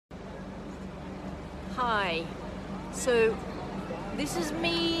Hi. So this is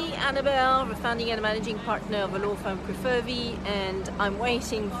me, Annabelle, the founding and managing partner of a law firm Crefovi, and I'm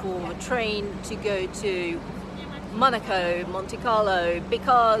waiting for a train to go to Monaco, Monte-Carlo,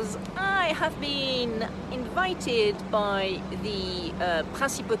 because I have been invited by the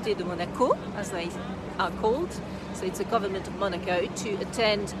Principauté de Monaco, as they are called. So it's a government of Monaco, to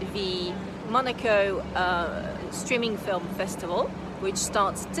attend the Monaco Streaming Film Festival, which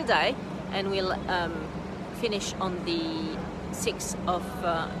starts today and will finish on the 6th of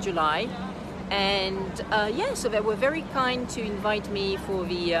July. And so they were very kind to invite me for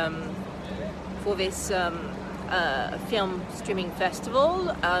this film streaming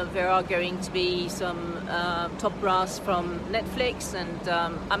festival. There are going to be some top brass from Netflix and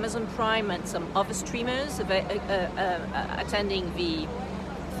Amazon Prime and some other streamers attending the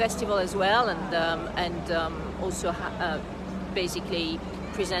festival as well, and also basically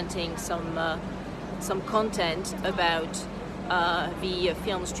presenting some content about the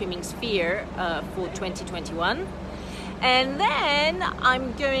film streaming sphere for 2021. And then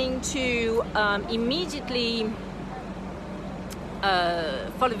I'm going to immediately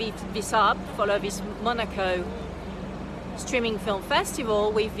follow this Monaco Streaming Film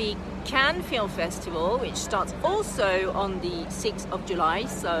Festival with the Cannes Film Festival, which starts also on the 6th of July.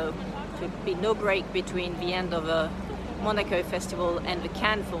 So there will be no break between the end of the Monaco Festival and the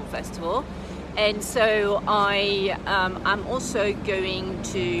Cannes Film Festival. And so I'm also going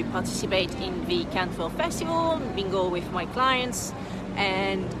to participate in the Cannes Film Festival, mingle with my clients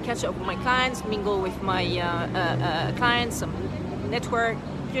and catch up with my clients, mingle with my clients, some network,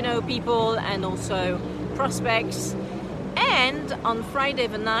 people, and also prospects. And on Friday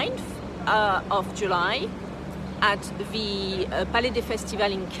the 9th of July at the Palais des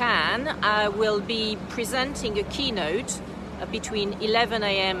Festivals in Cannes, I will be presenting a keynote between 11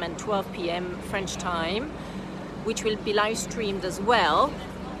 a.m. and 12 p.m. French time, which will be live streamed as well,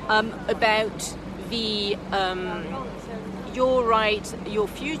 about the Your Right, Your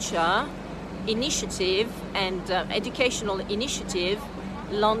Future initiative and educational initiative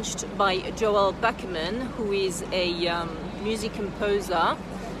launched by Joel Buckman, who is a music composer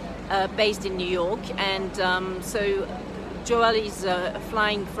based in New York. And so Joel is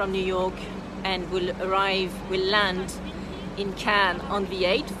flying from New York and will land in Cannes on the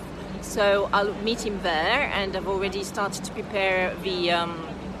 8th, so I'll meet him there, and I've already started to prepare the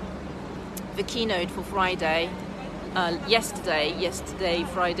keynote for Friday. Yesterday,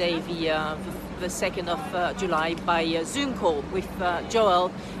 Friday, the 2nd of July, by Zoom call with Joel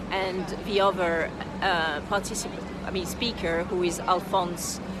and the other speaker, who is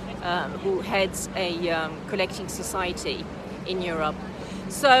Alphonse, who heads a collecting society in Europe.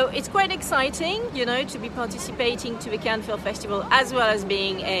 So it's quite exciting, to be participating to the Cannes Film Festival as well as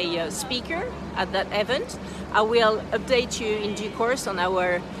being a speaker at that event. I will update you in due course on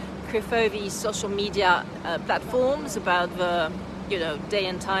our Crefovi social media platforms about the day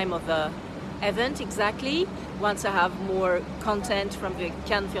and time of the event exactly, once I have more content from the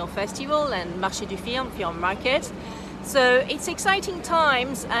Cannes Film Festival and Marché du film market. So it's exciting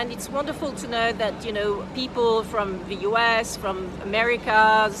times, and it's wonderful to know that people from the US, from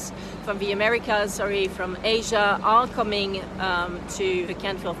Asia are coming to the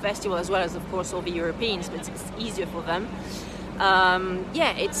Cannes Film Festival, as well as of course all the Europeans, but it's easier for them.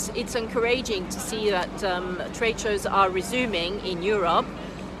 It's encouraging to see that trade shows are resuming in Europe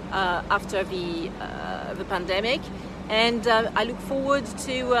after the pandemic, and I look forward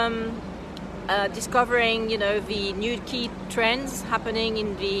to discovering, the new key trends happening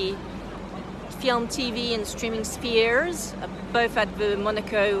in the film, TV, and streaming spheres, both at the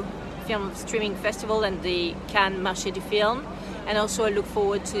Monaco Film Streaming Festival and the Cannes Marché du Film. And also I look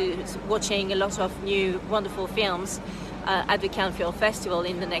forward to watching a lot of new wonderful films at the Cannes Film Festival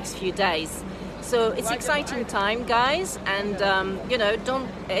in the next few days. So it's exciting time, guys, and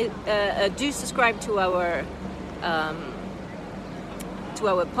do subscribe to our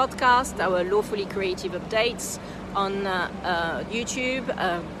podcast, our Lawfully Creative Updates on YouTube,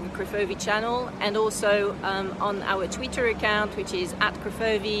 Crefovi channel, and also on our Twitter account, which is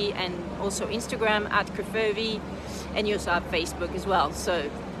 @Crefovi, and also Instagram @Crefovi, and you also have Facebook as well. So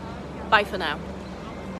bye for now.